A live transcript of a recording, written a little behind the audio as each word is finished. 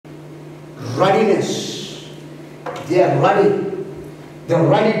readiness. They are ready. They are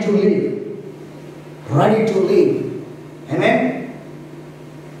ready to live. Ready to live. Amen?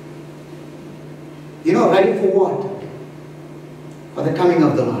 You know, ready for what? For the coming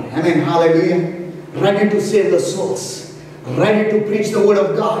of the Lord. Amen. Hallelujah. Ready to save the souls. Ready to preach the word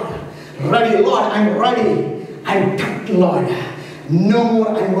of God. Ready, Lord, I'm ready. I'm tucked, Lord. No more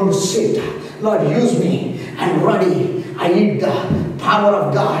I'm going to sit. Lord, use me. I'm ready. I need the power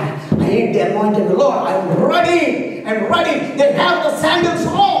of God. I need the anointing of the Lord. I'm ready. I'm ready. They have the sandals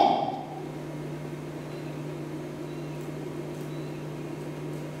on.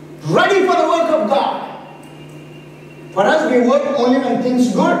 Ready for the work of God. For us, we work only when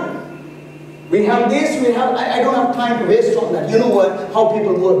things good. We have this, we have, I don't have time to waste on that. You know what, how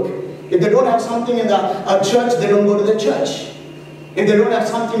people work. If they don't have something in the church, they don't go to the church. If they don't have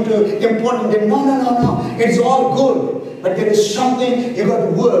something important, they no. It's all good. But there is something you got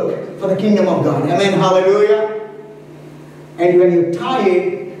to work for the kingdom of God. Amen, hallelujah. And when you tie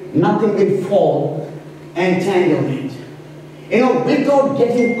it, nothing will fall. Entanglement. You know, without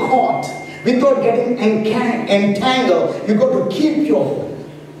getting caught, without getting entangled, you got to keep your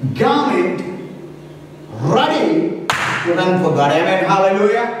garment ready to run for God. Amen.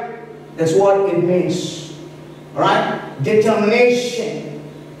 Hallelujah. That's what it means. Alright? Determination.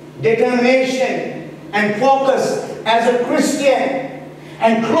 Determination and focus as a Christian.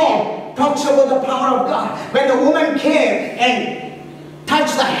 And cloak talks about the power of God. When the woman came and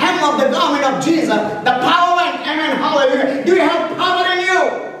touched the hem of the garment of Jesus, the power went. Amen. Hallelujah. Do you have power in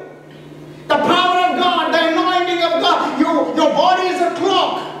you? The power of God, the anointing of God. Your body is a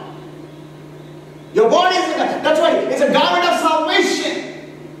cloak. Your body is that's why it's a garment of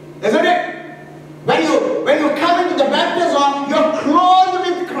salvation. Isn't it? When you come into the baptism, you're clothed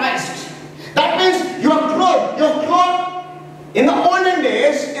with Christ. That means you're clothed. You're clothed. In the olden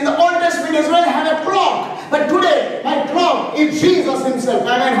days, in the Old Testament, Israel had a cloak. But today, my cloak is Jesus himself.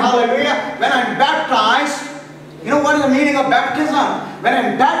 Amen. Hallelujah. When I'm baptized, you know what is the meaning of baptism? When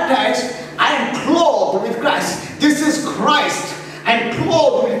I'm baptized, I am clothed with Christ. This is Christ. I'm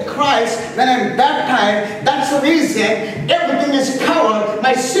clothed with Christ when I'm baptized. That's the reason everything is covered.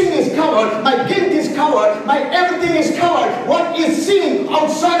 My sin is covered. My guilt is covered. My everything is covered. What is seen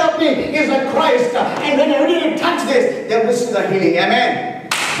outside of me is a Christ. And when I really touch this, they'll receive the healing. Amen.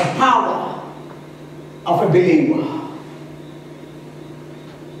 The power of a believer.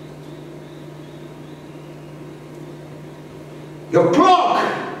 Your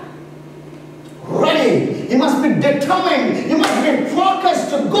cloak. Ready. You must be determined. You must be focused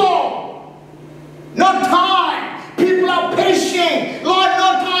to go. No time. People are patient. Lord,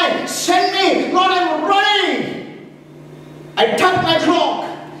 no time. Send me. Lord, I'm ready. I tuck my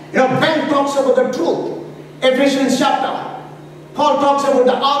cloak. You know, Ben talks about the truth. Ephesians chapter. Paul talks about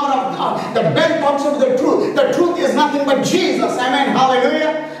the armor of God. The Ben talks about the truth. The truth is nothing but Jesus. Amen.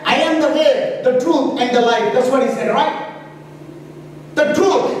 Hallelujah. I am the way, the truth, and the life. That's what he said, right? The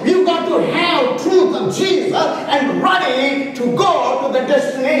truth. You've got to have truth of Jesus and ready to go to the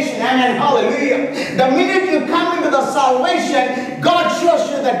destination. Amen. Hallelujah. The minute you come into the salvation, God shows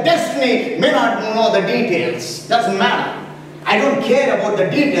you the destiny. May not know the details. Doesn't matter. I don't care about the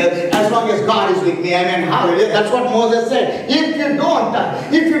details as long as God is with me. Amen. Hallelujah. That's what Moses said. If you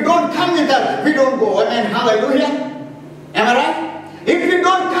don't come with us, we don't go. Amen. Hallelujah. Am I right? If you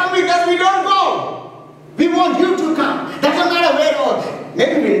don't come with us, we don't go. We want you to come. Doesn't matter where you are.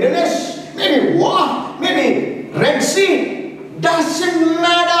 Maybe wilderness, maybe war, maybe Red Sea. Doesn't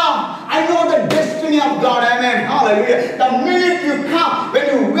matter. I know the destiny of God. Amen. Hallelujah. The minute you come, when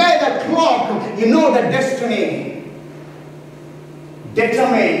you wear the cloak, you know the destiny.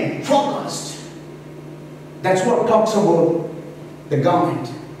 Determined, focused. That's what talks about the garment.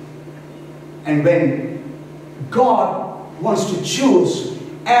 And when God wants to choose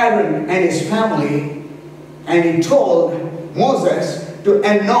Aaron and his family, and he told Moses to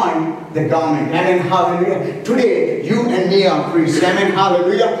anoint the garment. Amen. Hallelujah. Today, you and me are priests. Amen.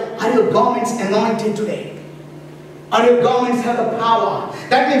 Hallelujah. Are your garments anointed today? Are your garments have the power?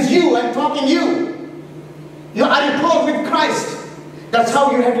 That means you, I'm talking you. Are you clothed with Christ? That's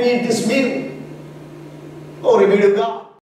how you have to eat this meal. Glory be to God.